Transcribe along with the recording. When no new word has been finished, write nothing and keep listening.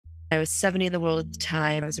I was 70 in the world at the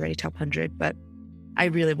time. I was already top 100, but I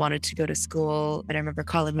really wanted to go to school. And I remember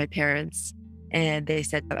calling my parents and they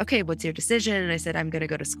said, okay, what's your decision? And I said, I'm going to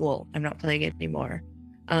go to school. I'm not playing it anymore.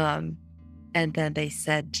 Um, and then they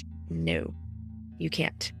said, no, you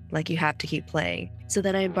can't. Like, you have to keep playing. So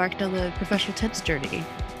then I embarked on the professional tennis journey.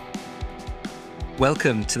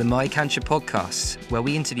 Welcome to the My Cancer podcast, where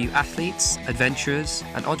we interview athletes, adventurers,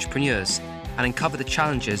 and entrepreneurs and uncover the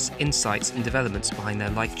challenges, insights, and developments behind their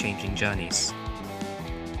life-changing journeys.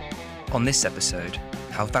 On this episode,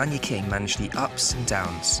 how Vania King managed the ups and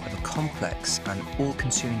downs of a complex and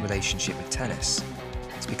all-consuming relationship with tennis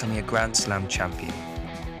to becoming a Grand Slam champion,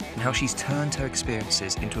 and how she's turned her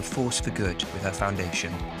experiences into a force for good with her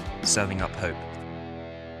foundation, Serving Up Hope.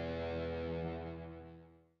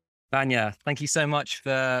 Vania, thank you so much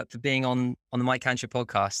for being on the My Cancer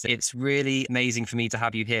podcast. It's really amazing for me to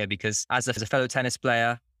have you here because as a fellow tennis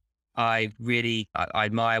player, I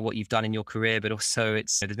admire what you've done in your career, but also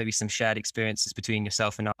there's maybe some shared experiences between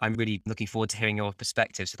yourself, and I'm really looking forward to hearing your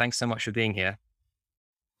perspective. So thanks so much for being here.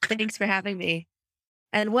 Thanks for having me.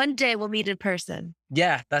 And one day we'll meet in person.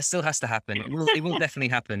 Yeah, that still has to happen. It will definitely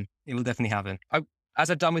happen. It will definitely happen. As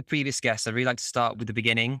I've done with previous guests, I'd really like to start with the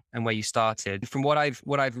beginning and where you started. From what I've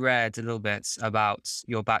read a little bit about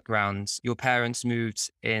your background, your parents moved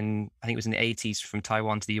in, I think it was in the 80s from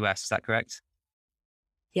Taiwan to the US. Is that correct?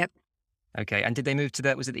 Yep. Okay. And did they move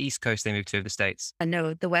was it the East Coast they moved to of the States?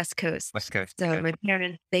 No, the West Coast. West Coast. So Okay. my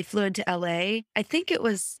parents, they flew into LA. I think it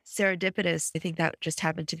was serendipitous. I think that just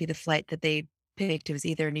happened to be the flight that they picked. It was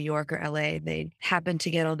either New York or LA. They happened to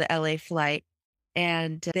get on the LA flight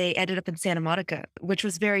and they ended up in Santa Monica, which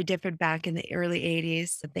was very different back in the early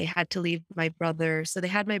 80s. They had to leave my brother. So they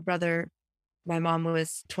had my brother. My mom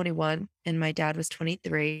was 21 and my dad was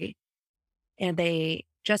 23. And they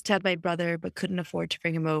just had my brother, but couldn't afford to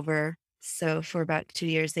bring him over. So for about 2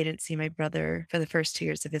 years, they didn't see my brother for the first 2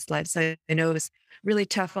 years of his life. So I know it was really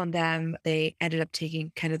tough on them. They ended up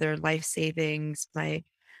taking kind of their life savings. My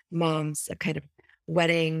mom's kind of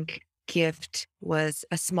wedding gift was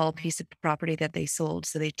a small piece of property that they sold.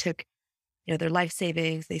 So they took, their life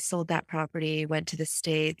savings, they sold that property, went to the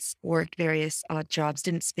States, worked various odd jobs,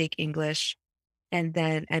 didn't speak English, and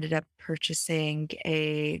then ended up purchasing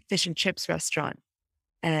a fish and chips restaurant.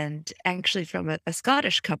 And actually from a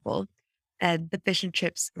Scottish couple. And the fish and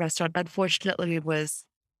chips restaurant, unfortunately, was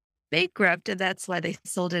bankrupt. And that's why they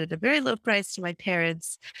sold it at a very low price to my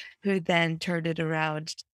parents, who then turned it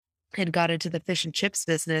around and got into the fish and chips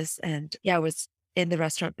business. And I was in the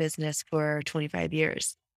restaurant business for 25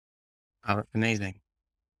 years. Oh, amazing.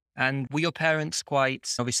 And were your parents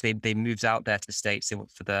obviously they moved out there to the States, they went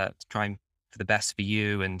trying for the best for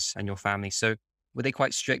you and your family. So were they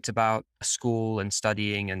quite strict about school and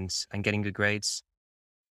studying and getting good grades?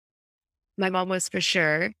 My mom was for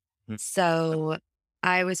sure. Mm. So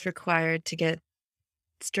I was required to get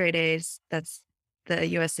straight A's. That's the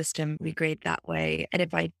US system. We grade that way. And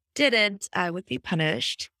if I didn't, I would be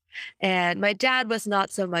punished. And my dad was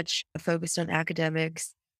not so much focused on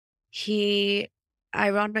academics. He,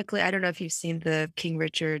 ironically, I don't know if you've seen the King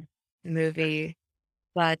Richard movie,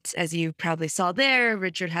 but as you probably saw there,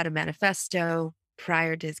 Richard had a manifesto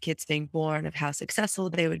prior to his kids being born of how successful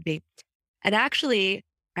they would be. And actually,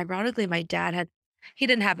 ironically, he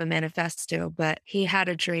didn't have a manifesto, but he had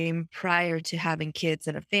a dream prior to having kids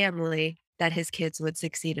and a family that his kids would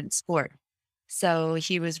succeed in sport. So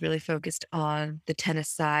he was really focused on the tennis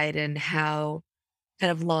side and how kind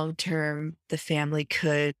of long term the family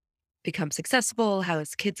could become successful, how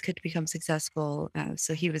his kids could become successful.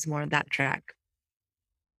 So he was more on that track.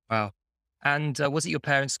 Wow. And was it your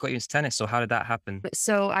parents got you into tennis, or how did that happen?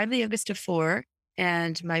 So I'm the youngest of four,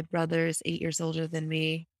 and my brother's 8 years older than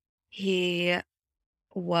me. He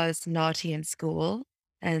was naughty in school.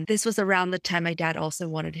 And this was around the time my dad also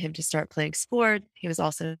wanted him to start playing sport. He was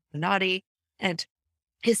also naughty. And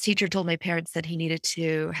his teacher told my parents that he needed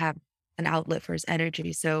to have an outlet for his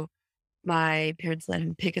energy. So my parents let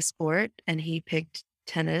him pick a sport and he picked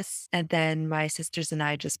tennis. And then my sisters and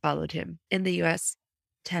I just followed him. In the US,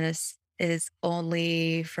 tennis is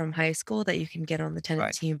only from high school that you can get on the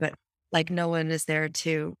tennis team, but like no one is there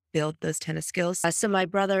to build those tennis skills. So my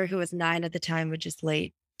brother, who was 9 at the time, was just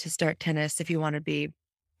late to start tennis if you want to be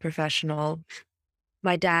professional.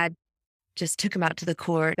 My dad just took him out to the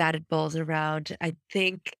court, batted balls around. I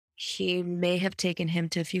think he may have taken him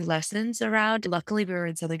to a few lessons around. Luckily, we were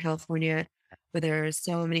in Southern California where there are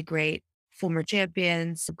so many great former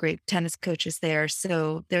champions, great tennis coaches there.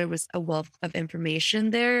 So there was a wealth of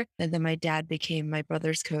information there. And then my dad became my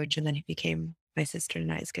brother's coach, and then he became my sister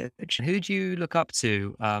and I's coach. Who do you look up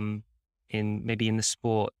to in the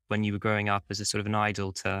sport when you were growing up as a sort of an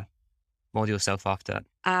idol to model yourself after?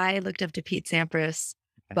 I looked up to Pete Sampras,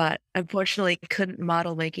 Okay. but unfortunately couldn't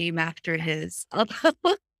model my game after his.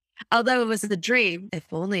 Although it was the dream, if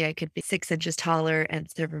only I could be 6 inches taller and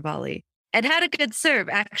serve a volley. And had a good serve,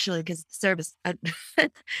 actually, because the serve is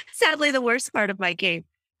sadly the worst part of my game.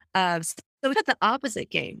 So we had the opposite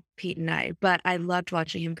game, Pete and I, but I loved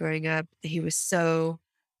watching him growing up. He was so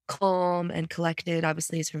calm and collected.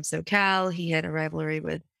 Obviously, he's from SoCal. He had a rivalry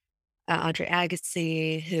with Andre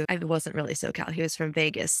Agassi, who I wasn't really SoCal. He was from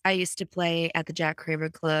Vegas. I used to play at the Jack Kramer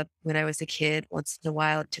Club when I was a kid. Once in a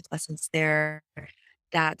while, took lessons there.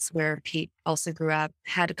 That's where Pete also grew up,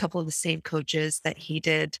 had a couple of the same coaches that he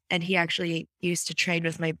did. And he actually used to train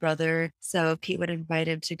with my brother. So Pete would invite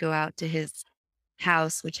him to go out to his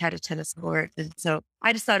house, which had a tennis court. And so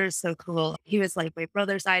I just thought it was so cool. He was like my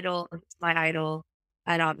brother's idol, and he's my idol.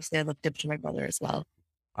 And obviously I looked up to my brother as well.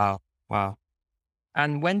 Wow. Wow.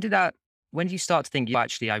 And when did you start to think, "You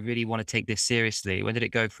actually, I really want to take this seriously"? When did it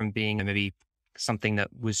go from being maybe something that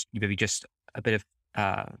was maybe just a bit of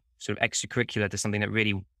sort of extracurricular to something that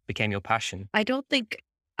really became your passion? I don't think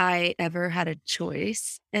I ever had a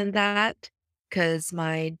choice in that because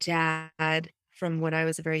my dad, from when I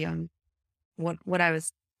was very young, when I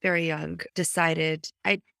was very young, decided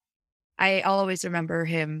I always remember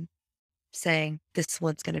him saying, "This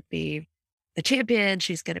one's gonna be a champion,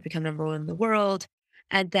 she's gonna become number 1 in the world."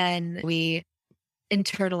 And then we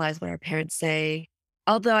internalize what our parents say.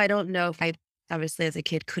 Although I don't know if I obviously as a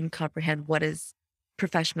kid couldn't comprehend what is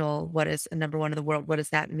professional, what is a number 1 in the world, what does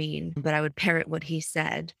that mean? But I would parrot what he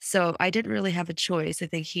said. So I didn't really have a choice. I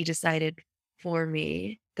think he decided for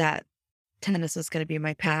me that tennis was gonna be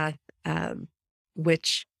my path,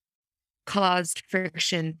 which caused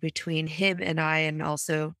friction between him and I, and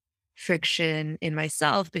also friction in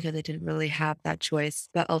myself because I didn't really have that choice.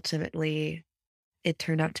 But ultimately, it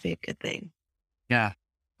turned out to be a good thing. Yeah.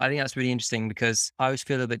 I think that's really interesting because I always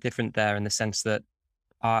feel a little bit different there in the sense that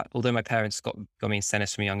although my parents got me into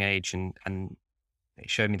tennis from a young age and they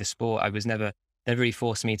showed me the sport, I was never really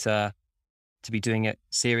forced me to be doing it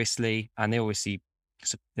seriously. And they obviously,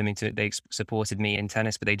 they supported me in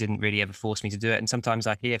tennis, but they didn't really ever force me to do it. And sometimes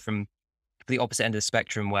I hear from the opposite end of the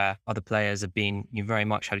spectrum where other players have been, very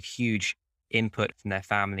much had a huge input from their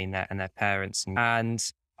family and their parents.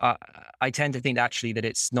 And I tend to think actually that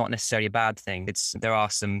it's not necessarily a bad thing. There are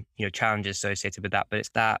some challenges associated with that, but it's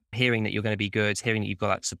that hearing that you're going to be good, hearing that you've got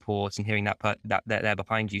that support, and hearing that they're there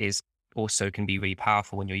behind you is also can be really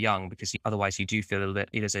powerful when you're young because otherwise you do feel a little bit.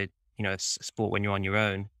 It is a sport when you're on your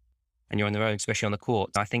own and you're on their own, especially on the court.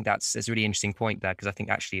 I think that's a really interesting point there because I think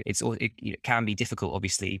actually it can be difficult,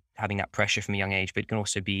 obviously, having that pressure from a young age, but it can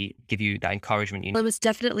also give you that encouragement. Well, it was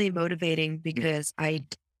definitely motivating because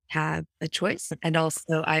have a choice. And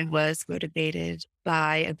also, I was motivated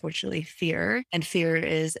by, unfortunately, fear. And fear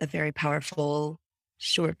is a very powerful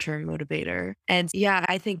short term motivator. And yeah,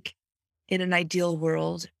 I think in an ideal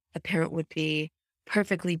world, a parent would be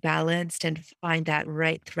perfectly balanced and find that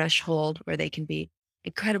right threshold where they can be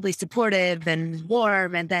incredibly supportive and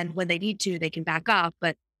warm. And then when they need to, they can back off.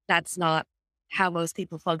 But that's not how most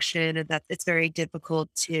people function. And that it's very difficult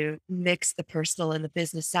to mix the personal and the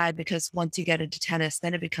business side because once you get into tennis,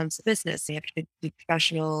 then it becomes a business. You have to be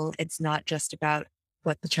professional. It's not just about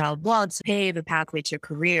what the child wants, pave a pathway to a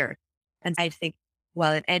career. And I think,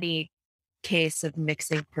 well, in any case of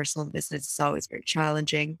mixing personal and business is always very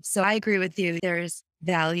challenging. So I agree with you. There's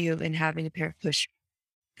value in having a parent push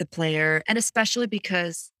the player, and especially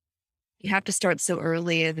because you have to start so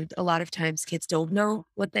early. And a lot of times kids don't know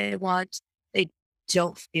what they want. They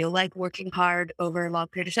don't feel like working hard over a long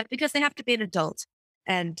period of time because they have to be an adult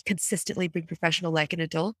and consistently be professional like an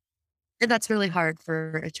adult. And that's really hard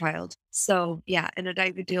for a child. So yeah, in an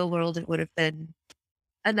ideal world, it would have been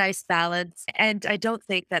a nice balance. And I don't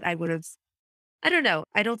think that I would have I don't know.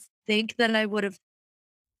 I don't think that I would have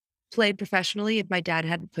played professionally if my dad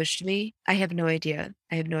hadn't pushed me. I have no idea.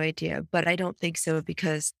 I have no idea, but I don't think so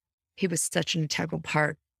because he was such an integral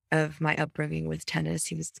part of my upbringing with tennis.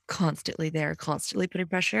 He was constantly there, constantly putting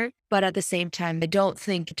pressure. But at the same time, I don't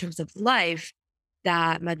think in terms of life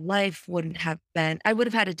that my life wouldn't have been, I would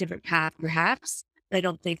have had a different path perhaps, but I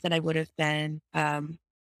don't think that I would have been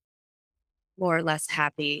more or less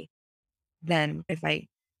happy than if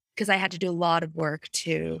because I had to do a lot of work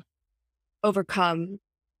to overcome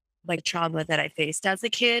like trauma that I faced as a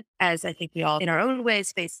kid, as I think we all in our own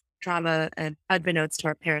ways face trauma and unbeknownst to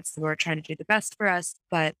our parents who are trying to do the best for us.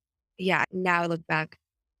 But yeah, now I look back,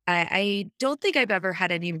 I don't think I've ever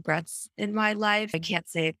had any regrets in my life. I can't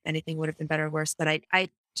say if anything would have been better or worse, but I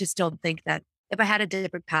just don't think that if I had a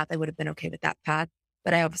different path, I would have been okay with that path.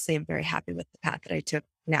 But I obviously am very happy with the path that I took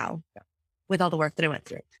now with all the work that I went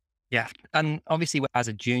through. Yeah, and obviously, as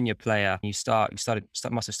a junior player, must have started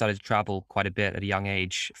to travel quite a bit at a young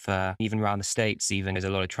age. For even around the states, even there's a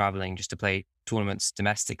lot of traveling just to play tournaments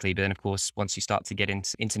domestically. But then, of course, once you start to get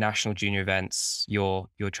into international junior events, you're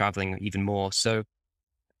traveling even more. So,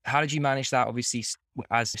 how did you manage that? Obviously,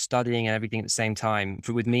 as studying and everything at the same time.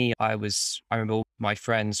 With me, I remember all my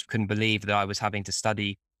friends couldn't believe that I was having to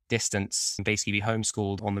study distance and basically be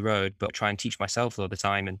homeschooled on the road, but try and teach myself all the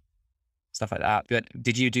time and stuff like that. But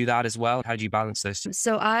did you do that as well? How did you balance those?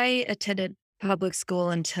 So I attended public school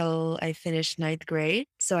until I finished ninth grade.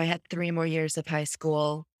 So I had 3 more years of high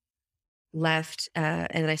school left,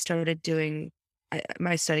 and I started doing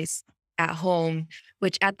my studies at home,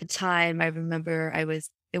 which at the time I remember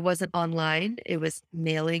it wasn't online, it was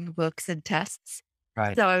mailing books and tests.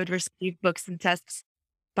 Right. So I would receive books and tests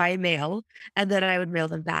by mail, and then I would mail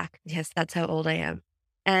them back. Yes, that's how old I am.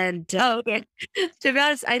 And okay. To be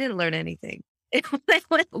honest, I didn't learn anything.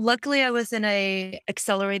 Luckily, I was in a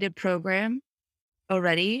accelerated program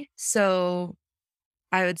already, so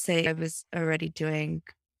I would say I was already doing,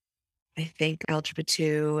 I think, algebra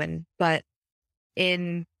 2, but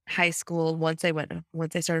in high school, once I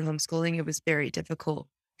started homeschooling, it was very difficult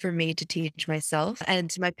for me to teach myself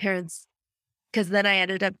and my parents, because then I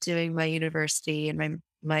ended up doing my university and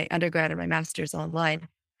my undergrad and my master's online.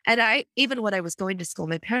 And I even when I was going to school,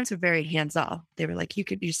 my parents were very hands off. They were like, you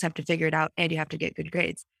just have to figure it out and you have to get good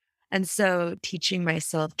grades. And so teaching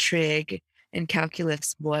myself trig and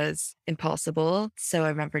calculus was impossible. So I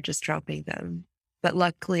remember just dropping them. But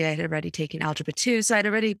luckily I had already taken algebra 2. So I'd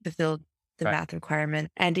already fulfilled the Right. math requirement.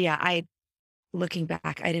 And yeah, looking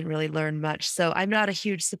back, I didn't really learn much. So I'm not a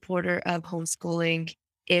huge supporter of homeschooling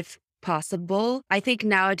if possible. I think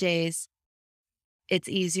nowadays it's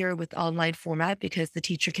easier with online format because the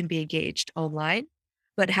teacher can be engaged online,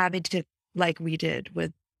 but having to, like we did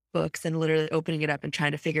with books and literally opening it up and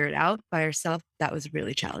trying to figure it out by yourself, that was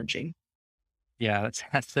really challenging. Yeah,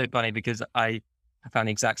 that's so funny because I found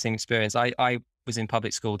the exact same experience. I was in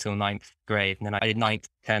public school till ninth grade, and then I did ninth,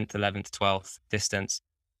 10th, 11th, 12th distance.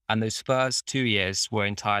 And those first 2 years were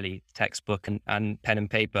entirely textbook and pen and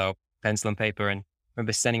paper, pencil and paper. And I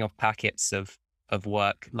remember sending off packets of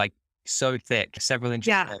work like so thick, several inches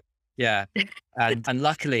Yeah. thick. Yeah. And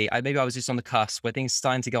luckily, maybe I was just on the cusp where things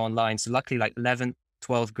starting to go online. So luckily, like 11th,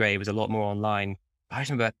 12th grade was a lot more online. I just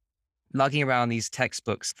remember lugging around these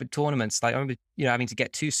textbooks for tournaments. Like I remember, having to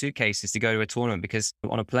get 2 suitcases to go to a tournament because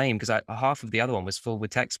on a plane, because half of the other one was full with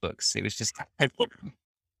textbooks. It was just,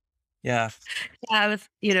 yeah, I was,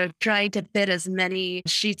 trying to fit as many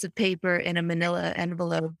sheets of paper in a manila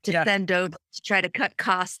envelope to yeah, send over to try to cut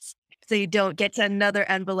costs so you don't get to another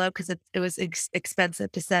envelope because it was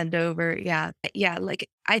expensive to send over. Yeah. Yeah. Like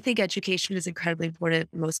I think education is incredibly important.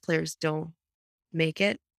 Most players don't make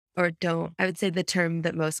it or don't. I would say the term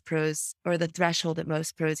that most pros or the threshold that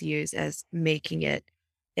most pros use as making it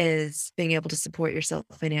is being able to support yourself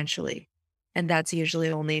financially. And that's usually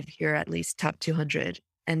only if you're at least top 200.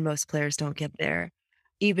 And most players don't get there.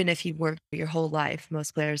 Even if you work your whole life,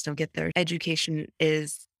 most players don't get there. Education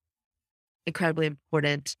is incredibly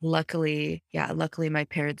important. Luckily, yeah, luckily my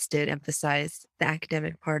parents did emphasize the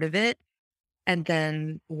academic part of it. And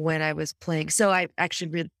then when I was playing, so I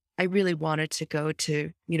really wanted to go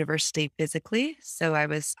to university physically. So I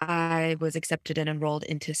was accepted and enrolled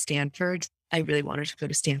into Stanford. I really wanted to go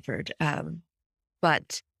to Stanford.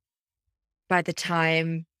 But by the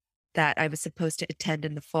time that I was supposed to attend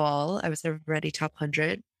in the fall, I was already top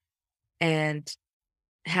 100 and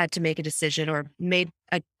had to make a decision or made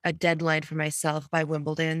a deadline for myself by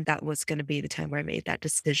Wimbledon. That was going to be the time where I made that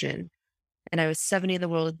decision. And I was 70 in the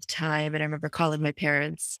world at the time. And I remember calling my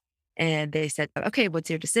parents and they said, okay, what's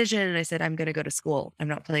your decision? And I said, I'm going to go to school. I'm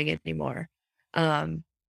not playing it anymore. Um,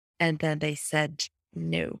 and then they said,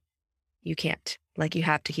 no, you can't. Like, you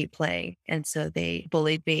have to keep playing. And so they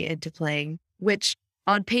bullied me into playing, which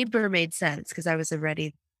on paper made sense because I was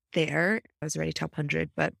already there. I was already top 100,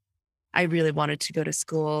 but I really wanted to go to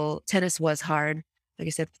school. Tennis was hard. Like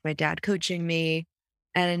I said, with my dad coaching me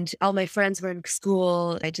and all my friends were in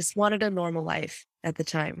school. I just wanted a normal life at the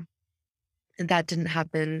time. And that didn't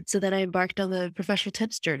happen. So then I embarked on the professional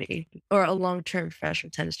tennis journey or a long-term professional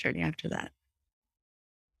tennis journey after that.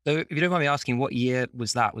 So if you don't mind me asking, what year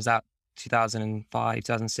was that? Was that 2005,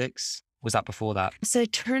 2006? Was that before that? So I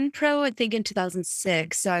turned pro, I think, in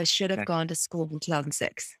 2006. So I should have Okay. gone to school in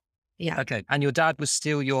 2006. Yeah. Okay. And your dad was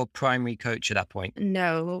still your primary coach at that point?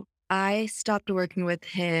 No, I stopped working with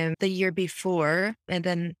him the year before. And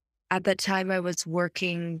then at that time I was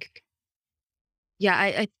working.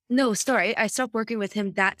 Yeah, no, sorry. I stopped working with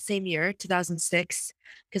him that same year, 2006,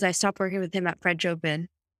 because I stopped working with him at French Open.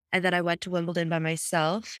 And then I went to Wimbledon by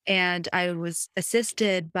myself, and I was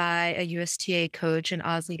assisted by a USTA coach, an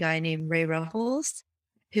Aussie guy named Ray Ruffles,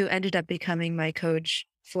 who ended up becoming my coach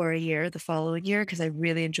for a year the following year because I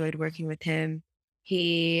really enjoyed working with him.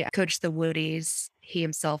 He coached the Woodies. He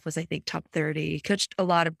himself was, I think, top 30. He coached a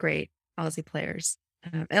lot of great Aussie players,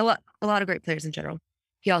 a lot of great players in general.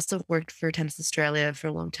 He also worked for Tennis Australia for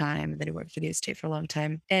a long time, and then he worked for the USTA for a long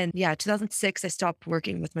time. And yeah, 2006, I stopped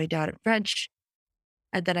working with my dad at French,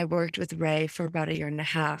 and then I worked with Ray for about a year and a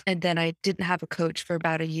half. And then I didn't have a coach for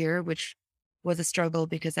about a year, which was a struggle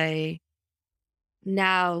because I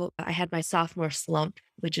had my sophomore slump,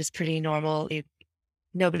 which is pretty normal.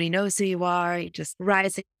 Nobody knows who you are. You're just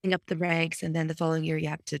rising up the ranks. And then the following year, you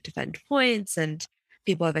have to defend points and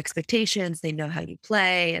people have expectations. They know how you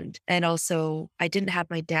play. And also, I didn't have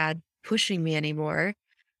my dad pushing me anymore,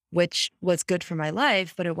 which was good for my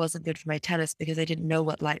life, but it wasn't good for my tennis because I didn't know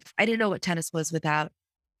what tennis was without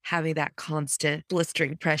having that constant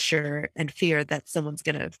blistering pressure and fear that someone's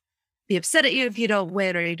going to be upset at you if you don't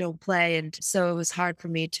win or you don't play. And so it was hard for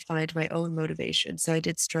me to find my own motivation. So I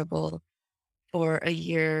did struggle for a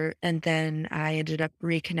year. And then I ended up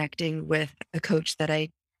reconnecting with a coach that I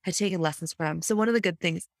had taken lessons from. So one of the good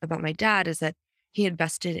things about my dad is that he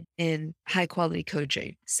invested in high quality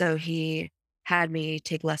coaching. So he had me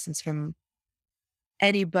take lessons from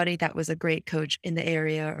anybody that was a great coach in the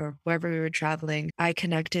area or wherever we were traveling. I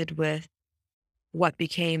connected with what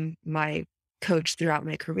became my coach throughout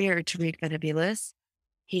my career, Tariq Benabilis.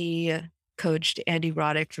 He coached Andy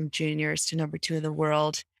Roddick from juniors to number 2 in the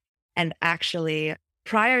world. And actually,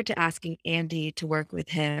 prior to asking Andy to work with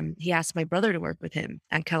him, he asked my brother to work with him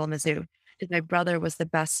at Kalamazoo because my brother was the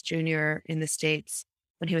best junior in the States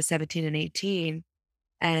when he was 17 and 18.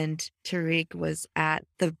 And Tariq was at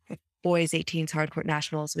the boys 18s hardcourt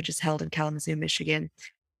nationals, which is held in Kalamazoo, Michigan,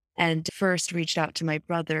 and first reached out to my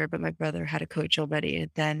brother, but my brother had a coach already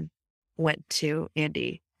and then went to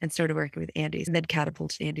Andy and started working with Andy and then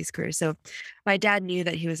catapulted Andy's career. So my dad knew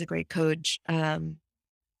that he was a great coach,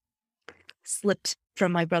 slipped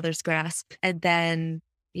from my brother's grasp. And then,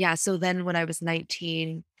 yeah, so then when I was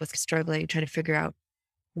 19, was struggling, trying to figure out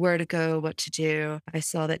where to go, what to do. I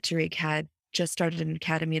saw that Tariq had just started an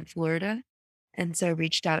academy in Florida. And so I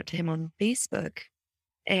reached out to him on Facebook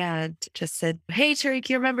and just said, "Hey, Tariq,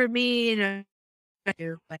 you remember me?" When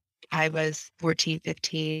I was 14,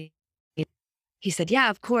 15. He said, "Yeah,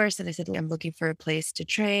 of course." And I said, "I'm looking for a place to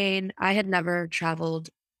train." I had never traveled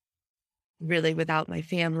really without my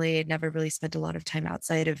family. I'd never really spent a lot of time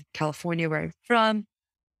outside of California, where I'm from.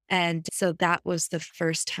 And so that was the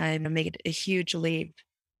first time I made a huge leap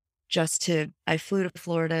I flew to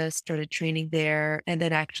Florida, started training there, and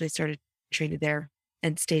then actually started training there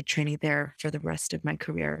and stayed training there for the rest of my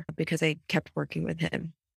career because I kept working with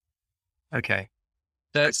him. Okay.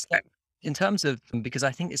 So in terms of, because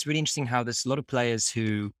I think it's really interesting how there's a lot of players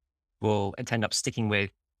who will end up sticking with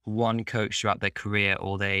one coach throughout their career,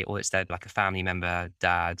 or it's their like a family member,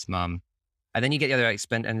 dad, mum. And then you get the other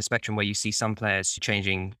end of the spectrum where you see some players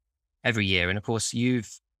changing every year. And of course, you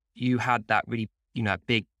had that really,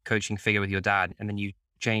 big coaching figure with your dad, and then you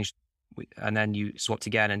changed and then you swapped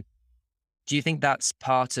again. And do you think that's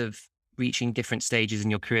part of reaching different stages in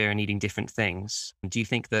your career and needing different things? Do you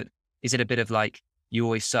think that, is it a bit of like you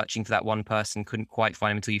always searching for that one person, couldn't quite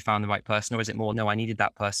find him until you found the right person? Or is it more, no, I needed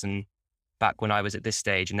that person back when I was at this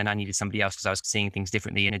stage, and then I needed somebody else because I was seeing things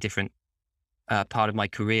differently in a different part of my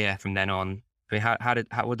career from then on? I mean,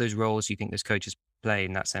 how were those roles you think those coaches play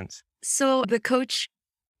in that sense? So the coach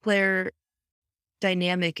player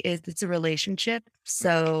dynamic is it's a relationship.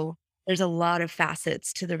 So there's a lot of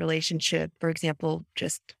facets to the relationship. For example,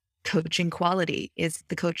 just coaching quality. Is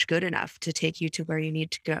the coach good enough to take you to where you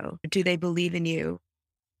need to go? Do they believe in you?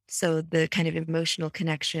 So the kind of emotional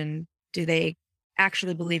connection, do they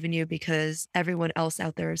actually believe in you because everyone else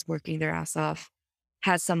out there is working their ass off?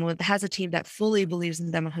 Has a team that fully believes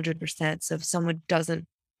in them 100%. So if someone doesn't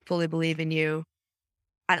fully believe in you,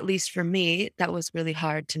 at least for me, that was really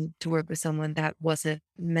hard to work with someone that wasn't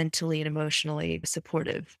mentally and emotionally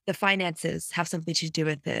supportive. The finances have something to do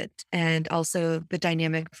with it. And also the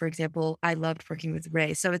dynamic, for example, I loved working with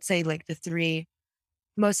Ray. So I would say like the three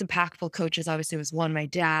most impactful coaches obviously was one, my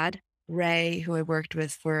dad, Ray, who I worked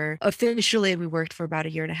with for officially, we worked for about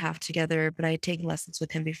a year and a half together, but I had taken lessons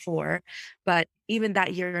with him before. But even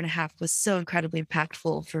that year and a half was so incredibly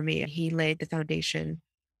impactful for me. He laid the foundation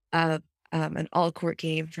of an all court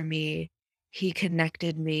game for me. He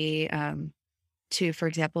connected me to, for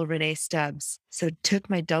example, Renee Stubbs. So took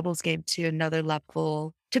my doubles game to another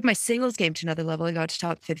level, took my singles game to another level. I got to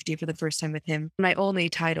top 50 for the first time with him. My only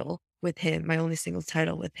title with him, my only singles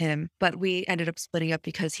title with him. But we ended up splitting up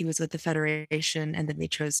because he was with the federation and then they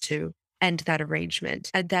chose to end that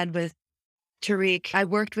arrangement. And then with Tariq, I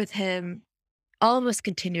worked with him almost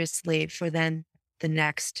continuously for then the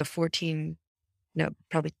next 14, no,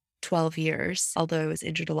 probably 12 years, although I was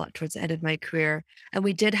injured a lot towards the end of my career. And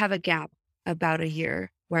we did have a gap about a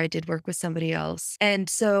year where I did work with somebody else. And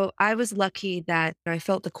so I was lucky that I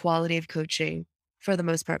felt the quality of coaching for the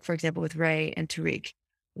most part, for example, with Ray and Tariq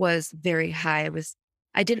was very high.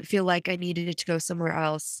 I didn't feel like I needed to go somewhere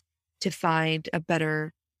else to find a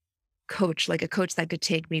better coach, like a coach that could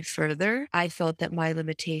take me further. I felt that my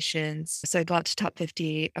limitations, so I got to top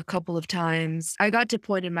 50 a couple of times. I got to a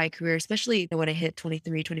point in my career, especially when I hit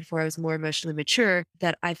 23, 24, I was more emotionally mature,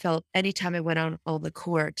 that I felt anytime I went out on the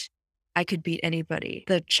court, I could beat anybody.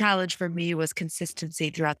 The challenge for me was consistency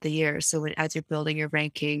throughout the year. So as you're building your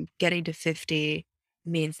ranking, getting to 50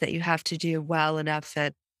 means that you have to do well enough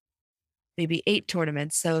at maybe 8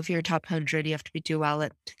 tournaments. So if you're top 100, you have to do well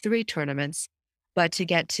at 3 tournaments. But to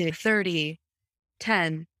get to 30,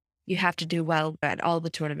 10, you have to do well at all the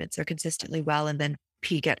tournaments or consistently well and then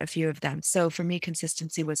peak at a few of them. So for me,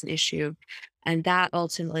 consistency was an issue. And that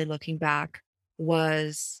ultimately, looking back,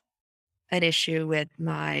 was an issue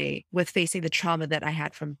with facing the trauma that I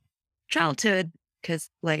had from childhood. Cause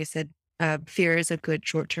like I said, fear is a good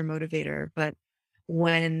short-term motivator. But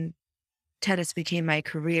when tennis became my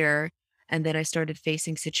career. And then I started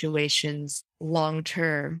facing situations long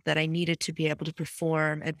term that I needed to be able to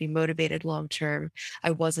perform and be motivated long term.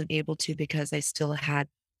 I wasn't able to because I still had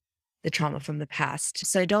the trauma from the past.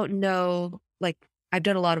 So I don't know, like, I've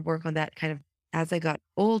done a lot of work on that kind of as I got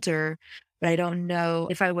older, but I don't know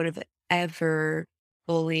if I would have ever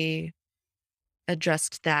fully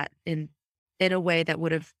addressed that in a way that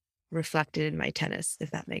would have reflected in my tennis,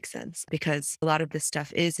 if that makes sense. Because a lot of this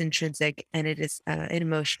stuff is intrinsic and it is an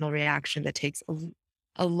emotional reaction that takes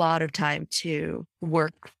a lot of time to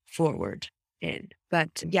work forward in.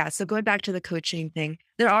 But yeah, so going back to the coaching thing,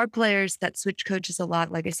 there are players that switch coaches a lot.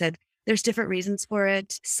 Like I said, there's different reasons for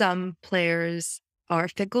it. Some players are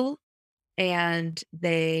fickle and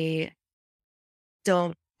they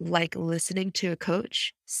don't like listening to a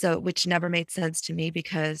coach. So, which never made sense to me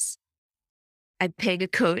because I'm paying a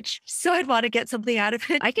coach, so I'd want to get something out of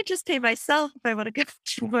it. I could just pay myself if I want to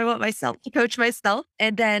coach, if I want myself to coach myself.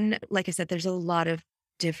 And then, like I said, there's a lot of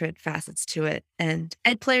different facets to it. And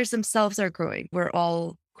players themselves are growing. We're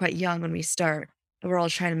all quite young when we start. And we're all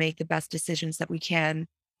trying to make the best decisions that we can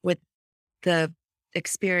with the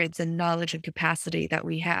experience and knowledge and capacity that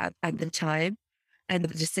we have at the time. And the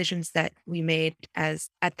decisions that we made as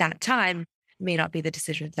at that time may not be the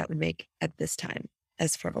decisions that we make at this time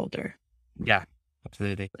as for older. Yeah,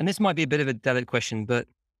 absolutely. And this might be a bit of a delicate question, but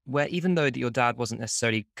where even though that your dad wasn't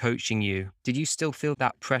necessarily coaching you, did you still feel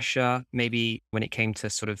that pressure maybe when it came to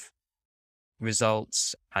sort of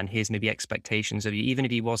results and his maybe expectations of you, even if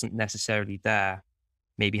he wasn't necessarily there,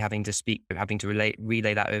 maybe having to speak, having to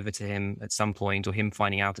relay that over to him at some point or him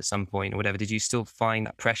finding out at some point or whatever? Did you still find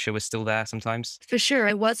that pressure was still there sometimes? For sure.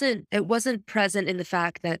 It wasn't present in the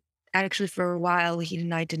fact that actually for a while he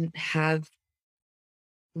and I didn't have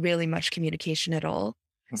really much communication at all.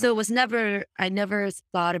 Mhm. So I never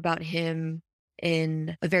thought about him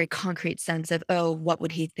in a very concrete sense of, oh, what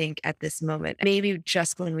would he think at this moment? Maybe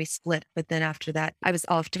just when we split, but then after that, I was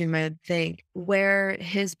off doing my own thing. Where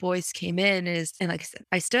his voice came in is, and like I said,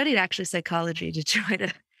 I studied actually psychology to try to,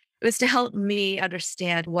 it was to help me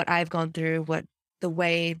understand what I've gone through, what the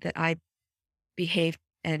way that I behave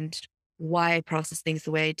and why I process things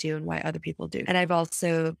the way I do and why other people do. And I've gone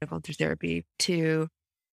through therapy to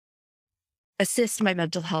assist my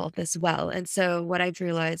mental health as well. And so what I've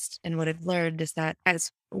realized and what I've learned is that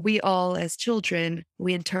as we all as children,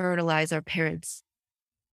 we internalize our parents'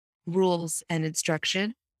 rules and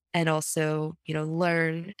instruction and also,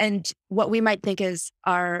 learn. And what we might think is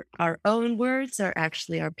our own words are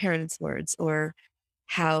actually our parents' words or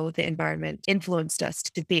how the environment influenced us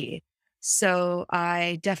to be. So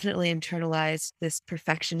I definitely internalized this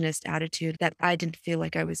perfectionist attitude that I didn't feel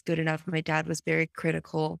like I was good enough. My dad was very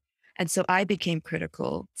critical. And so I became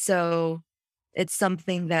critical. So it's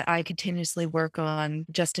something that I continuously work on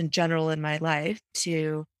just in general in my life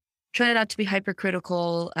to try not to be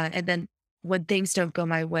hypercritical. And then when things don't go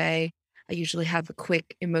my way, I usually have a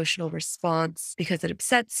quick emotional response because it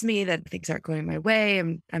upsets me that things aren't going my way.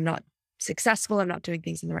 I'm not successful. I'm not doing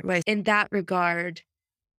things in the right way. In that regard,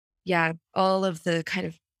 yeah, all of the kind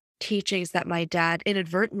of teachings that my dad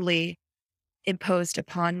inadvertently imposed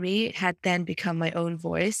upon me had then become my own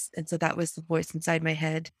voice. And so that was the voice inside my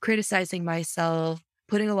head, criticizing myself,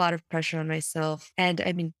 putting a lot of pressure on myself. And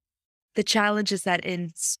I mean, The challenge is that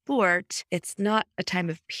in sport, it's not a time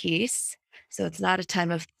of peace. So it's not a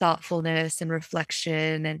time of thoughtfulness and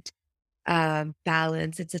reflection and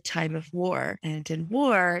balance. It's a time of war. And in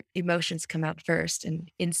war, emotions come out first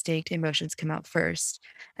and instinct emotions come out first.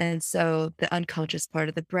 And so the unconscious part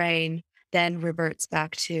of the brain then reverts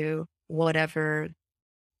back to whatever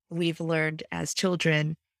we've learned as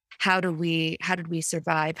children. How did we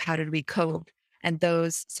survive? How did we cope? And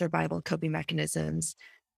those survival coping mechanisms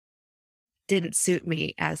didn't suit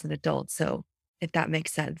me as an adult. So, if that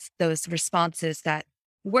makes sense, those responses that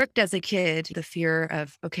worked as a kid, the fear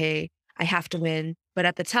of, okay, I have to win. But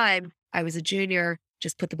at the time, I was a junior,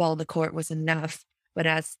 just put the ball in the court was enough. But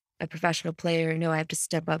as a professional player, I have to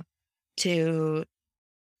step up to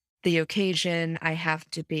the occasion. I have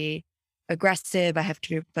to be aggressive. I have to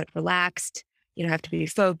be but relaxed. I have to be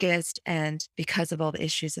focused. And because of all the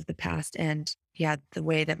issues of the past and yeah, the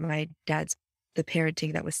way that my dad's the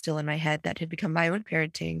parenting that was still in my head that had become my own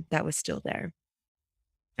parenting that was still there.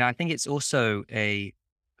 Yeah, I think it's also a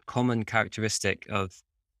common characteristic of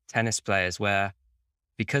tennis players where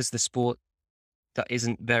because the sport that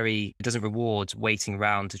it doesn't reward waiting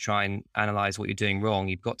around to try and analyze what you're doing wrong.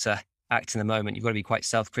 You've got to act in the moment. You've got to be quite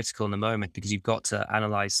self-critical in the moment because you've got to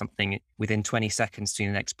analyze something within 20 seconds to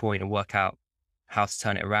the next point and work out how to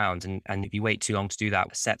turn it around. And if you wait too long to do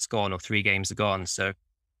that, a set's gone or three games are gone. So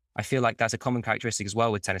I feel like that's a common characteristic as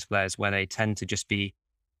well with tennis players where they tend to just be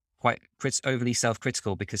quite overly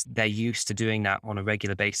self-critical because they're used to doing that on a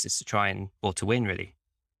regular basis to try and, or to win really.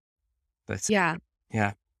 But Yeah.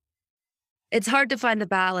 yeah, It's hard to find the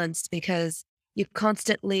balance because you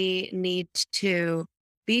constantly need to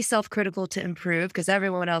be self-critical to improve because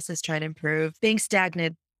everyone else is trying to improve. Being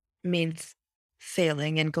stagnant means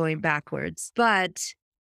failing and going backwards. But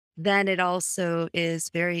then it also is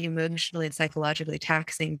very emotionally and psychologically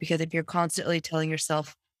taxing because if you're constantly telling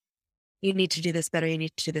yourself, you need to do this better, you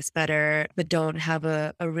need to do this better, but don't have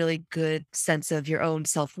a really good sense of your own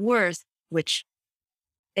self worth, which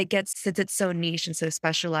it gets since it's so niche and so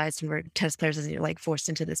specialized and we're tennis players and you're like forced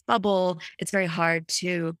into this bubble, it's very hard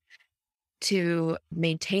to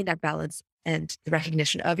maintain that balance and the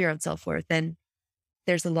recognition of your own self-worth. And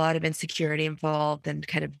there's a lot of insecurity involved and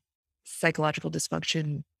kind of psychological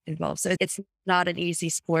dysfunction involved. So it's not an easy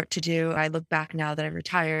sport to do. I look back now that I'm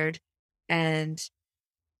retired and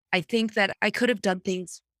I think that I could have done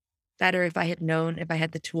things better if I had known, if I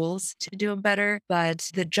had the tools to do them better, but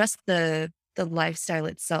the lifestyle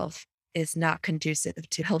itself is not conducive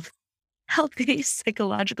to healthy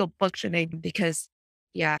psychological functioning because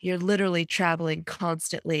yeah, you're literally traveling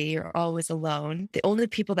constantly. You're always alone. The only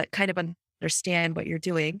people that kind of understand what you're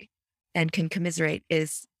doing and can commiserate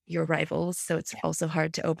is your rivals. So it's also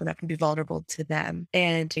hard to open up and be vulnerable to them.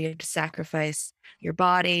 And you have to sacrifice your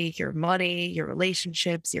body, your money, your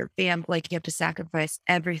relationships, your family. Like you have to sacrifice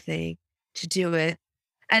everything to do it.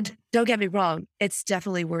 And don't get me wrong, it's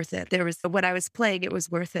definitely worth it. There was when I was playing, it was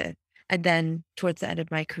worth it. And then towards the end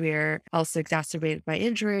of my career, also exacerbated by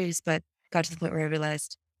injuries, but got to the point where I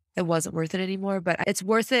realized it wasn't worth it anymore. But it's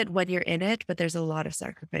worth it when you're in it, but there's a lot of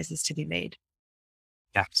sacrifices to be made.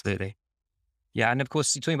 absolutely. Yeah, and of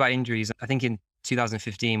course, you're talking about injuries. I think in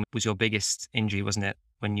 2015 was your biggest injury, wasn't it?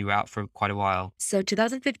 When you were out for quite a while. So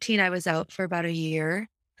 2015, I was out for about a year,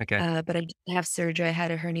 Okay. but I did have surgery. I had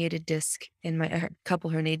a herniated disc in my, a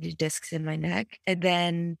couple herniated discs in my neck. And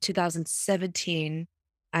then 2017,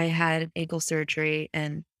 I had an ankle surgery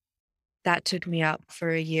and that took me out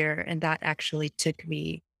for a year. And that actually took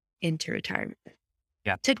me into retirement.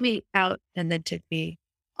 Yeah. Took me out and then took me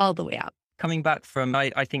all the way out. Coming back from, I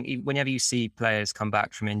think whenever you see players come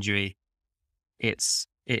back from injury,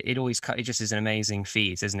 it always it just is an amazing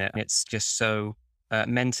feat, isn't it? It's just so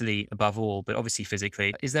mentally above all, but obviously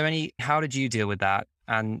physically. How did you deal with that?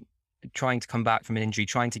 And trying to come back from an injury,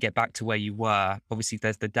 trying to get back to where you were. Obviously,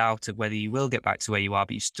 there's the doubt of whether you will get back to where you are,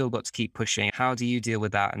 but you still got to keep pushing. How do you deal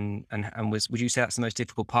with that? And would you say that's the most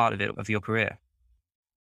difficult part of it of your career?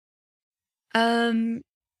 Um,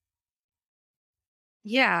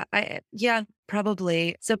 yeah,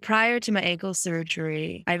 probably. So prior to my ankle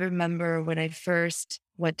surgery, I remember when I first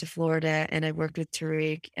went to Florida and I worked with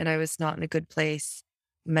Tariq and I was not in a good place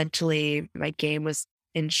mentally. My game was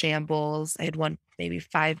in shambles. I had won maybe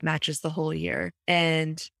 5 matches the whole year.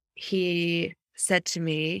 And he said to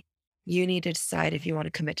me, you need to decide if you want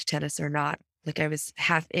to commit to tennis or not. Like I was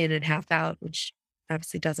half in and half out, which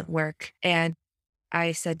obviously doesn't work. And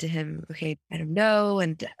I said to him, "Okay, I don't know."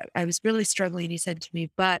 And I was really struggling. He said to me,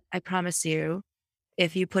 "But I promise you,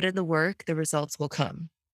 if you put in the work, the results will come."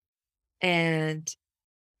 And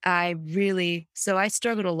so I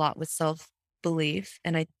struggled a lot with self belief.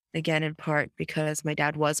 And I again, in part because my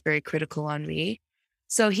dad was very critical on me.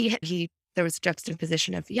 So there was a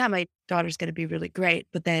juxtaposition of, yeah, my daughter's going to be really great,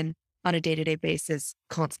 but then on a day-to-day basis,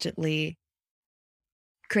 constantly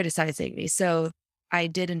criticizing me. So I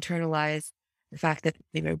did internalize the fact that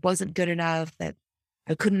maybe I wasn't good enough, that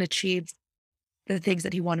I couldn't achieve the things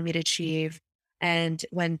that he wanted me to achieve. And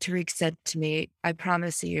when Tariq said to me, I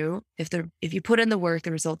promise you, if you put in the work,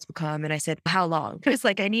 the results will come. And I said, how long? It was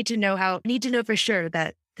like, I need to know for sure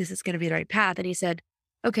that this is going to be the right path. And he said,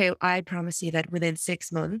 okay, I promise you that within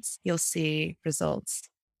 6 months, you'll see results.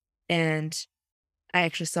 And I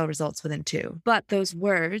actually saw results within two. But those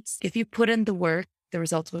words, if you put in the work, the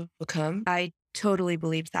results will come. I totally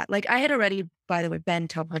believed that. Like I had already, by the way, been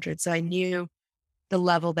top 100. So I knew the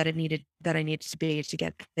level that I needed to be to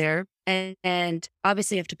get there. And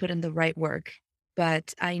obviously you have to put in the right work.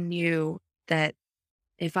 But I knew that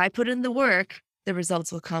if I put in the work, the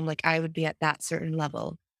results will come, like I would be at that certain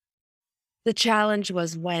level. The challenge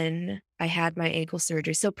was when I had my ankle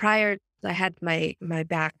surgery. So prior, I had my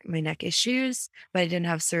back, my neck issues, but I didn't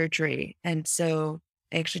have surgery. And so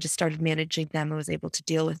I actually just started managing them. I was able to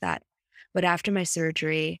deal with that. But after my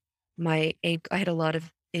surgery, my ankle, I had a lot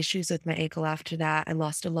of issues with my ankle after that. I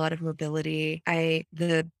lost a lot of mobility. I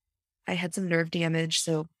had some nerve damage,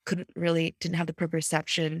 so didn't have the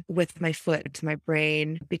proprioception with my foot to my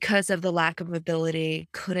brain because of the lack of mobility,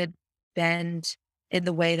 couldn't bend in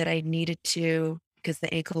the way that I needed to because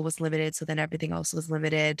the ankle was limited. So then everything else was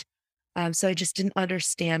limited. So I just didn't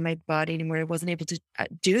understand my body anymore. I wasn't able to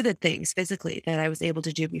do the things physically that I was able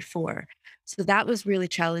to do before. So that was really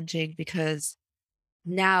challenging because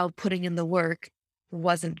now putting in the work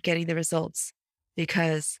wasn't getting the results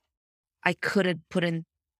because I couldn't put in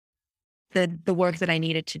the work that I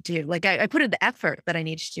needed to do. Like I put in the effort that I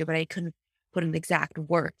needed to do, but I couldn't put in the exact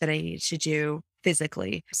work that I needed to do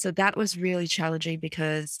physically. So that was really challenging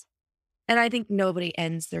because, and I think nobody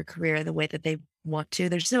ends their career the way that they want to.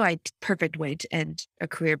 There's no perfect way to end a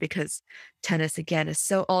career because tennis, again, is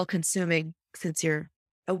so all consuming since you're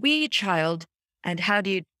a wee child. And how do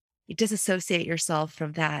you disassociate yourself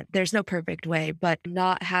from that? There's no perfect way, but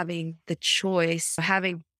not having the choice,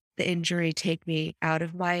 having the injury take me out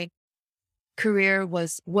of my career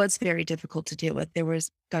was very difficult to deal with. There was,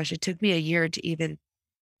 gosh, it took me a year to even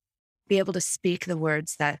be able to speak the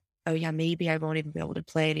words that, oh yeah, maybe I won't even be able to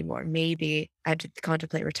play anymore. Maybe I have to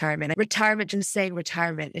contemplate retirement. Retirement, just saying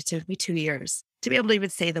retirement, it took me 2 years to be able to even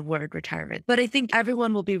say the word retirement. But I think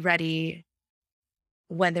everyone will be ready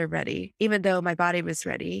when they're ready, even though my body was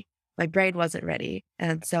ready, my brain wasn't ready.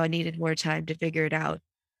 And so I needed more time to figure it out.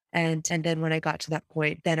 And then when I got to that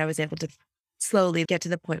point, then I was able to slowly get to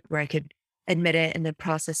the point where I could admit it and then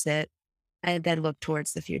process it and then look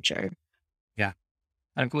towards the future. Yeah.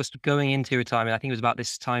 And of course, going into retirement, I think it was about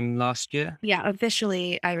this time last year. Yeah,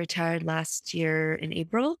 officially I retired last year in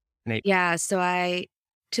April. In April. Yeah, so I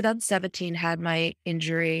 2017 had my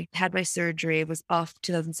injury, had my surgery, was off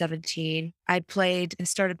 2017. I played and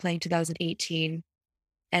started playing 2018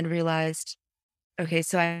 and realized, okay,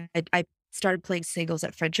 so I started playing singles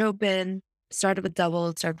at French Open, started with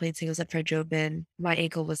doubles, started playing singles at French Open. My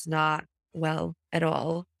ankle was not well at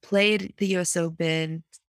all. Played the US Open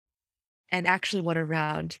and actually won a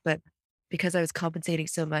round, but because I was compensating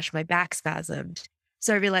so much, my back spasmed.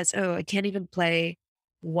 So I realized, oh, I can't even play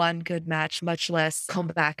one good match, much less come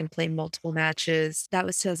back and play multiple matches. That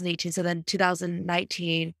was 2018. So then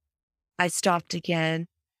 2019, I stopped again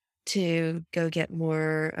to go get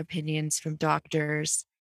more opinions from doctors.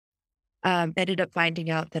 Ended up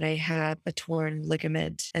finding out that I had a torn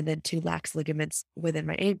ligament and then two lax ligaments within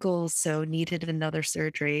my ankles. So needed another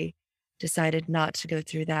surgery. Decided not to go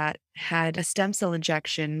through that. Had a stem cell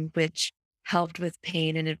injection, which helped with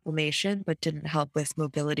pain and inflammation, but didn't help with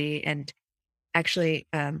mobility. And actually,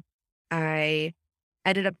 I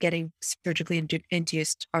ended up getting surgically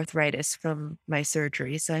induced arthritis from my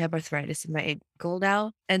surgery. So I have arthritis in my ankle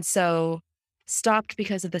now. And so stopped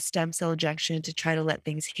because of the stem cell injection to try to let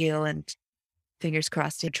things heal and fingers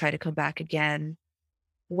crossed to try to come back again.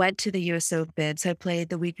 Went to the US Open. So I played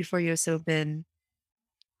the week before US Open,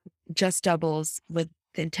 just doubles with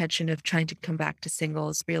the intention of trying to come back to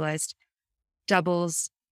singles. Realized doubles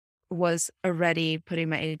was already putting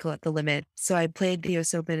my ankle at the limit. So I played the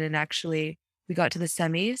US Open and actually we got to the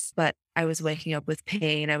semis, but I was waking up with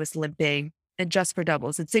pain. I was limping and just for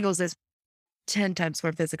doubles. And singles is 10 times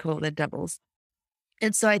more physical than doubles.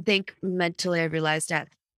 And so I think mentally I realized at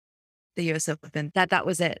the US Open that that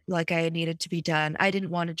was it. Like I needed to be done. I didn't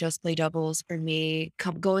want to just play doubles. For me,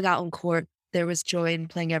 going out on court, there was joy in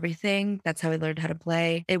playing everything. That's how I learned how to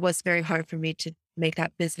play. It was very hard for me to make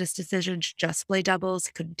that business decision to just play doubles.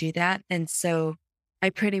 Couldn't do that. And so I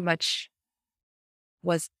pretty much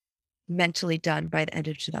was mentally done by the end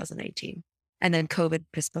of 2018. And then COVID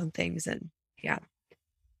postponed things and yeah.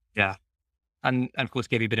 Yeah. And of course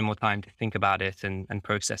gave you a bit more time to think about it and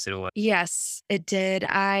process it all. Yes, it did.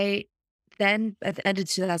 I then at the end of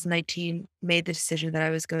 2019 made the decision that I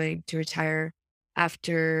was going to retire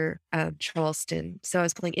after Charleston. So I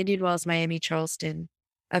was playing Indian Wells, Miami, Charleston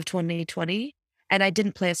of 2020, and I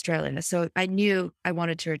didn't play Australia. So I knew I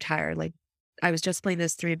wanted to retire. Like I was just playing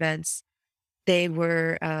those three events. They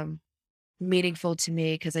were meaningful to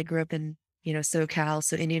me because I grew up in, SoCal.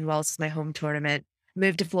 So Indian Wells was my home tournament.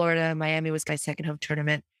 Moved to Florida. Miami was my second home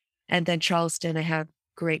tournament. And then Charleston, I have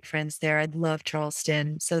great friends there. I love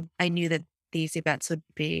Charleston. So I knew that these events would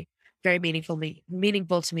be very meaningful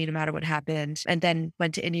to me no matter what happened. And then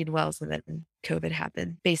went to Indian Wells and then COVID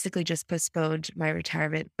happened. Basically just postponed my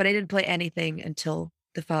retirement. But I didn't play anything until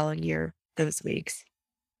the following year, those weeks.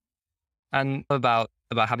 And about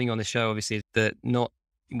having you on the show, obviously, that not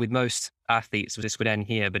with most athletes, this would end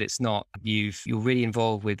here, but it's not. You're really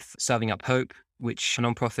involved with Serving Up Hope, which a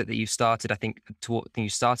nonprofit that you started. I think you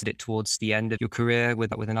started it towards the end of your career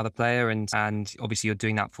with another player, and obviously you're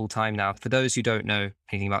doing that full time now. For those who don't know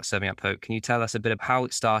anything about Serving Up Hope, can you tell us a bit of how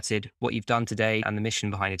it started, what you've done today, and the mission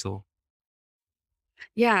behind it all?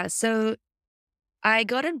 Yeah. So I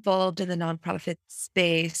got involved in the nonprofit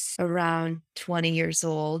space around 20 years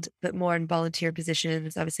old, but more in volunteer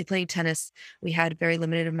positions. Obviously, playing tennis, we had a very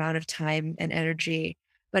limited amount of time and energy,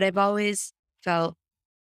 but I've always felt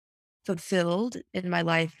fulfilled in my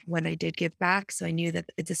life when I did give back. So I knew that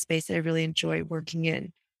it's a space that I really enjoy working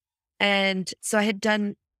in. And so I had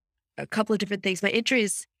done a couple of different things. My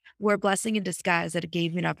injuries were a blessing in disguise that it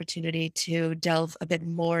gave me an opportunity to delve a bit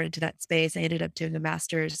more into that space. I ended up doing a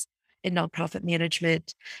master's in nonprofit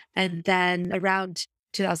management. And then around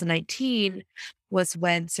 2019 was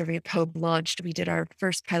when Serving Up Hope launched. We did our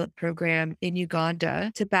first pilot program in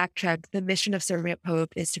Uganda. To backtrack, the mission of Serving Up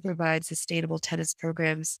Hope is to provide sustainable tennis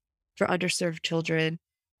programs for underserved children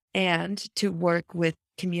and to work with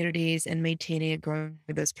communities and maintaining and growing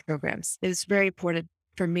those programs. It was very important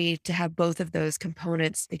for me to have both of those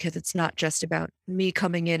components because it's not just about me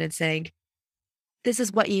coming in and saying, this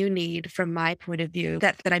is what you need from my point of view,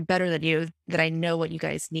 that I'm better than you, that I know what you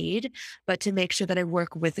guys need, but to make sure that I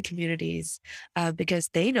work with the communities because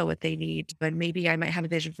they know what they need. But maybe I might have a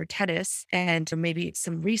vision for tennis and maybe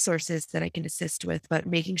some resources that I can assist with, but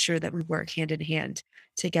making sure that we work hand in hand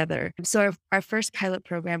together. So our first pilot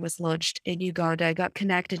program was launched in Uganda. I got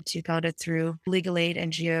connected to Uganda through Legal Aid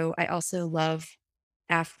NGO. I also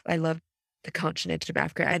I love the continent of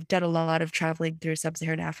Africa. I've done a lot of traveling through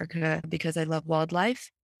sub-Saharan Africa because I love wildlife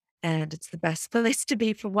and it's the best place to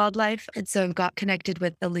be for wildlife. And so I got connected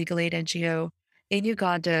with a legal aid NGO in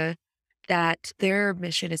Uganda that their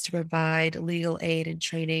mission is to provide legal aid and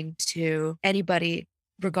training to anybody,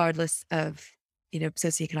 regardless of,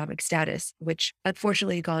 socioeconomic status, which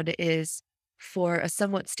unfortunately Uganda is for a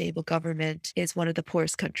somewhat stable government is one of the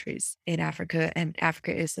poorest countries in Africa, and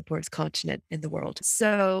Africa is the poorest continent in the world.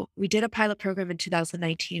 So we did a pilot program in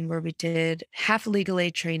 2019 where we did half legal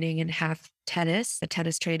aid training and half a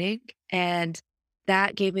tennis training. And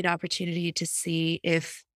that gave me an opportunity to see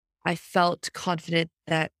if I felt confident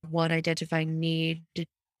that one, identifying need,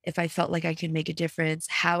 if I felt like I could make a difference,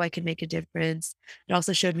 how I could make a difference. It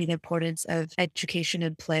also showed me the importance of education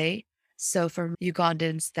and play. So for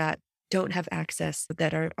Ugandans that don't have access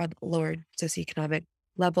that are on lower socioeconomic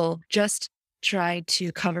level, just try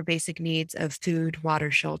to cover basic needs of food,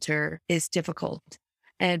 water, shelter is difficult.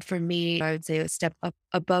 And for me, I would say a step up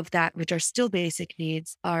above that, which are still basic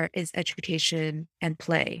needs, is education and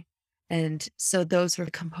play. And so those were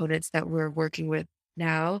the components that we're working with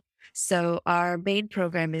now. So our main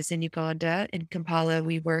program is in Uganda. In Kampala,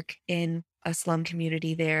 we work in a slum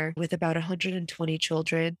community there with about 120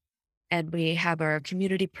 children, and we have our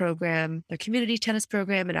community program, a community tennis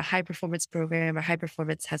program, and a high performance program. Our high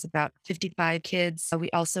performance has about 55 kids.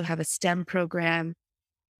 We also have a STEM program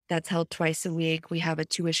that's held twice a week. We have a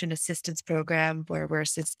tuition assistance program where we're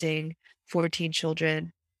assisting 14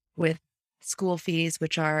 children with school fees,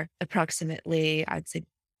 which are approximately, I'd say,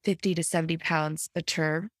 50 to 70 pounds a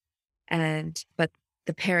term. But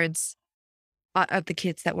the parents of the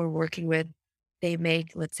kids that we're working with, they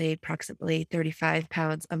make, let's say, approximately 35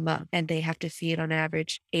 pounds a month, and they have to feed on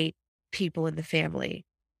average 8 people in the family,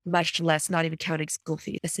 much less, not even counting school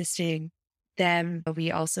fees, assisting them.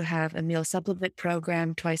 We also have a meal supplement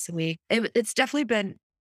program twice a week. It's definitely been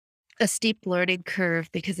a steep learning curve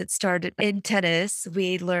because it started in tennis.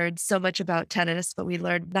 We learned so much about tennis, but we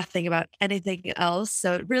learned nothing about anything else.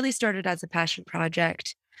 So it really started as a passion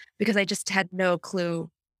project because I just had no clue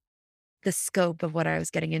the scope of what I was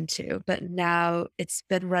getting into. But now it's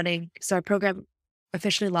been running. So our program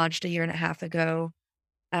officially launched a year and a half ago,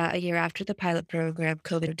 a year after the pilot program.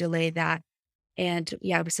 COVID delayed that. And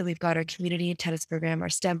yeah, so we've got our community and tennis program, our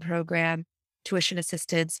STEM program, tuition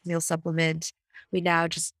assistance, meal supplement. We now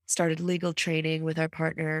just started legal training with our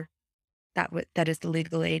partner that is the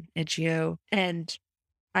legal aid NGO. And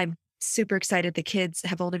I'm super excited. The kids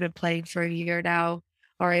have only been playing for a year now,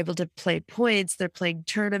 are able to play points. They're playing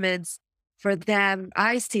tournaments. For them,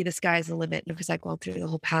 I see the sky's the limit because I've gone through the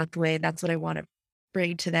whole pathway. And that's what I want to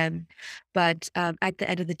bring to them. But at the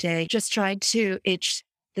end of the day, just trying to itch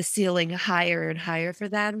the ceiling higher and higher for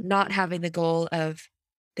them, not having the goal of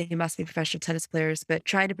they must be professional tennis players, but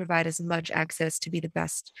trying to provide as much access to be the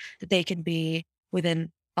best that they can be within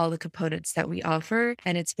all the components that we offer.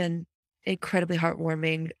 And it's been incredibly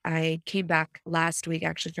heartwarming. I came back last week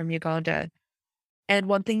actually from Uganda. And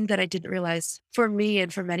one thing that I didn't realize for me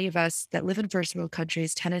and for many of us that live in first world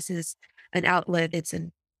countries, tennis is an outlet.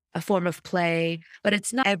 A form of play, but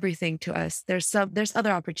it's not everything to us. There's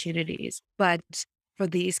other opportunities, but for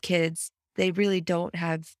these kids, they really don't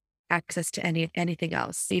have access to anything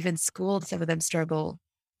else. Even school, some of them struggle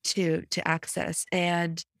to access.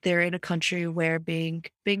 And they're in a country where being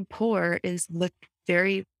poor is looked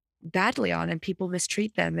very badly on and people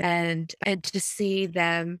mistreat them. And to see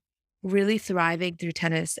them really thriving through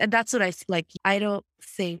tennis. And that's what like. I don't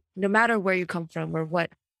think no matter where you come from or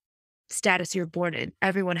what status you're born in,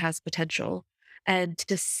 everyone has potential. And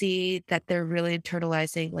to see that they're really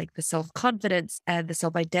internalizing like the self-confidence and the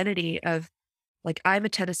self-identity of like, I'm a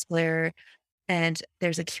tennis player and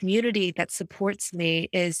there's a community that supports me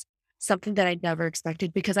is something that I never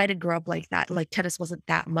expected because I didn't grow up like that. Like tennis wasn't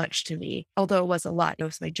that much to me, although it was a lot. It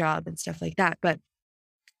was my job and stuff like that. But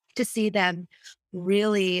to see them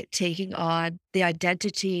really taking on the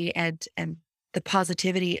identity and the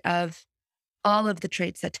positivity of all of the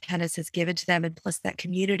traits that tennis has given to them, and plus that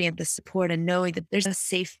community and the support and knowing that there's a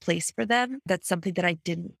safe place for them. That's something that I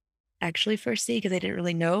didn't actually foresee because I didn't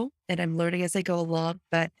really know. And I'm learning as I go along,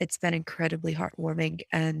 but it's been incredibly heartwarming.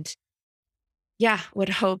 And yeah, would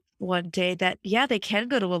hope one day that, yeah, they can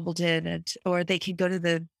go to Wimbledon or they can go to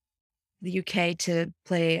the UK to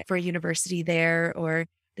play for a university there or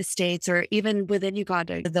the States or even within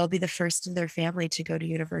Uganda. They'll be the first in their family to go to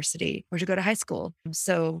university or to go to high school.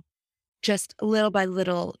 So just little by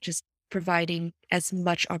little, just providing as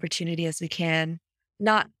much opportunity as we can,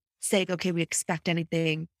 not saying, okay, we expect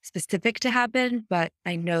anything specific to happen, but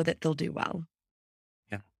I know that they'll do well.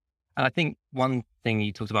 Yeah. And I think one thing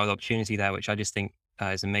you talked about, the opportunity there, which I just think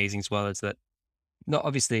is amazing as well, is that not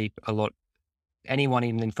obviously a lot, anyone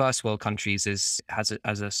even in first world countries has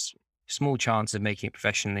a small chance of making it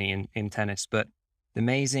professionally in tennis, but the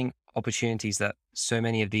amazing opportunities that so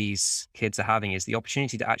many of these kids are having is the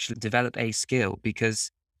opportunity to actually develop a skill.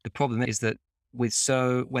 Because the problem is that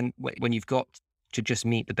when you've got to just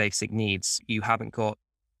meet the basic needs, you haven't got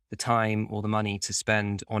the time or the money to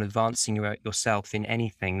spend on advancing yourself in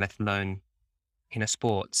anything, let alone in a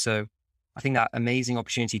sport. So I think that amazing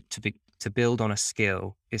opportunity to build on a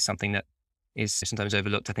skill is something that is sometimes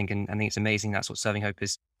overlooked, I think, and I think it's amazing. That's what Serving Hope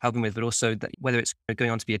is helping with, but also that whether it's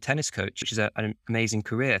going on to be a tennis coach, which is an amazing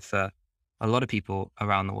career for a lot of people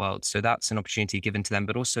around the world. So that's an opportunity given to them,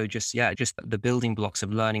 but also just the building blocks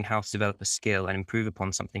of learning how to develop a skill and improve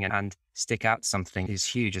upon something and stick at something is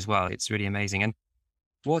huge as well. It's really amazing. And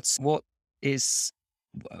what is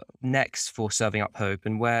next for Serving Up Hope,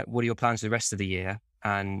 and what are your plans for the rest of the year,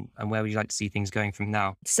 and where would you like to see things going from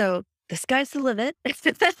now? So the sky's the limit.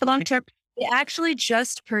 That's long term. We actually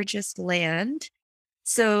just purchased land.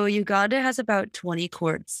 So Uganda has about 20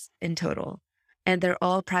 courts in total, and they're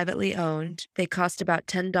all privately owned. They cost about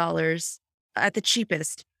 $10 at the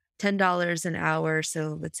cheapest, $10 an hour.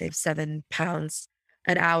 So let's say £7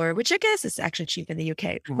 an hour, which I guess is actually cheap in the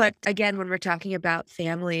UK. But again, when we're talking about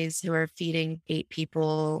families who are feeding 8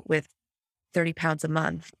 people with £30 a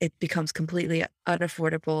month, it becomes completely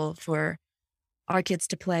unaffordable for our kids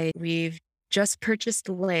to play. We've just purchased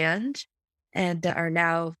land and are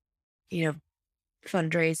now, you know,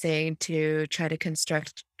 fundraising to try to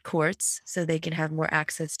construct courts so they can have more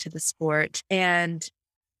access to the sport. And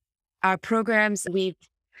our programs, we've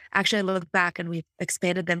actually looked back and we've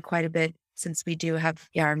expanded them quite a bit since we do have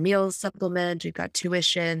our meals supplement, we've got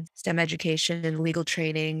tuition, STEM education, legal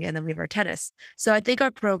training, and then we have our tennis. So I think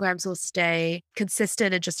our programs will stay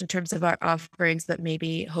consistent and just in terms of our offerings, but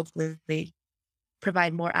maybe hopefully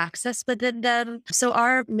provide more access within them. So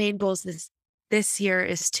our main goals this year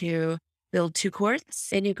is to build 2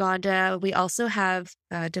 courts in Uganda. We also have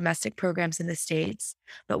domestic programs in the States,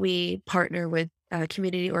 but we partner with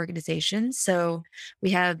community organizations. So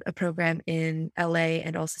we have a program in LA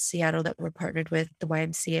and also Seattle that we're partnered with the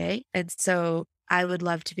YMCA. And so I would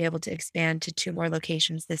love to be able to expand to 2 more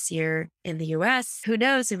locations this year in the US. Who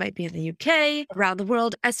knows? We might be in the UK, around the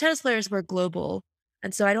world. As tennis players, we're global.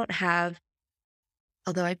 And so I don't have,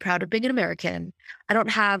 although I'm proud of being an American, I don't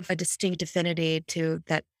have a distinct affinity to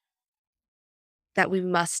that we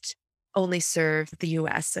must only serve the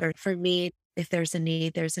US. Or for me, if there's a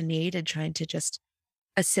need, and trying to just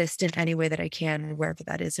assist in any way that I can, wherever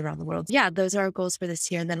that is around the world. Yeah, those are our goals for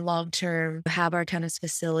this year. And then long term, have our tennis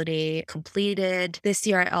facility completed. This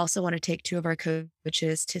year, I also want to take 2 of our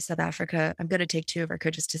coaches to South Africa. I'm going to take 2 of our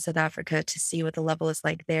coaches to South Africa to see what the level is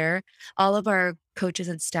like there. All of our coaches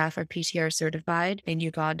and staff are PTR certified in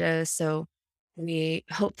Uganda. So we've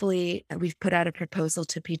put out a proposal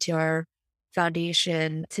to PTR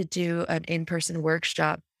Foundation to do an in-person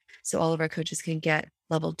workshop so all of our coaches can get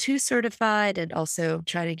level 2 certified and also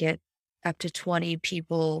try to get up to 20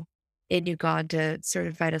 people in Uganda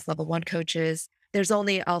certified as level 1 coaches. There's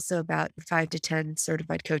only also about 5 to 10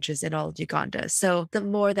 certified coaches in all of Uganda. So the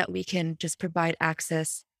more that we can just provide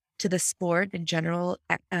access to the sport in general,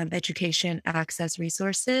 education, access,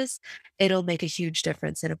 resources, it'll make a huge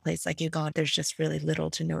difference in a place like Uganda. There's just really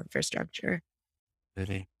little to no infrastructure.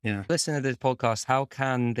 Really? Yeah. Listen to this podcast. How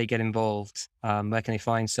can they get involved? Where can they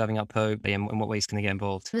find Serving Up Hope? And in what ways can they get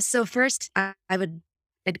involved? So first, I would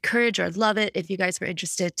encourage or love it if you guys were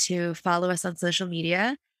interested to follow us on social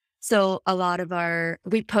media. So a lot of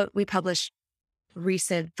we publish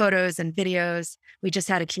recent photos and videos. We just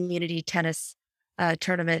had a community tennis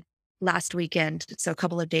tournament last weekend, so a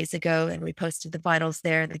couple of days ago, and we posted the finals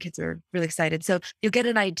there, and the kids were really excited. So you'll get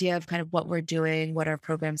an idea of kind of what we're doing, what our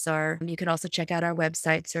programs are. You can also check out our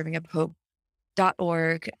website,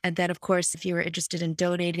 servinguphope.org. And then, of course, if you were interested in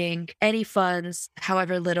donating any funds,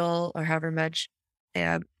 however little or however much,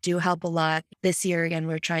 do help a lot. This year, again,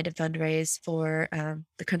 we're trying to fundraise for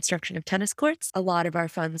the construction of tennis courts. A lot of our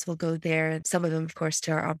funds will go there, and some of them, of course,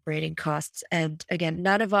 to our operating costs. And again,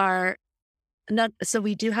 so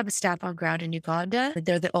we do have a staff on ground in Uganda.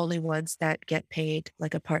 They're the only ones that get paid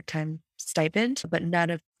like a part-time stipend, but none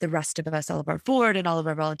of the rest of us, all of our board and all of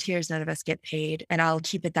our volunteers, none of us get paid. And I'll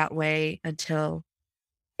keep it that way until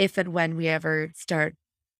if and when we ever start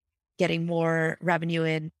getting more revenue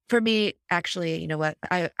in. For me, actually, you know what?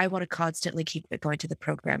 I want to constantly keep it going to the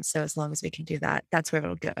program. So as long as we can do that, that's where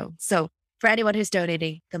it'll go. So for anyone who's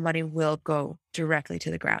donating, the money will go directly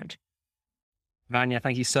to the ground. Vania,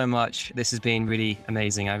 thank you so much. This has been really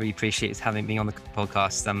amazing. I really appreciate having me on the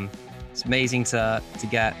podcast. It's amazing to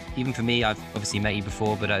get, even for me, I've obviously met you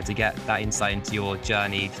before, but to get that insight into your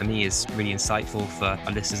journey for me is really insightful for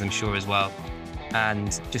our listeners, I'm sure, as well.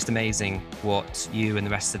 And just amazing what you and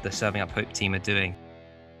the rest of the Serving Up Hope team are doing.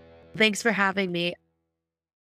 Thanks for having me.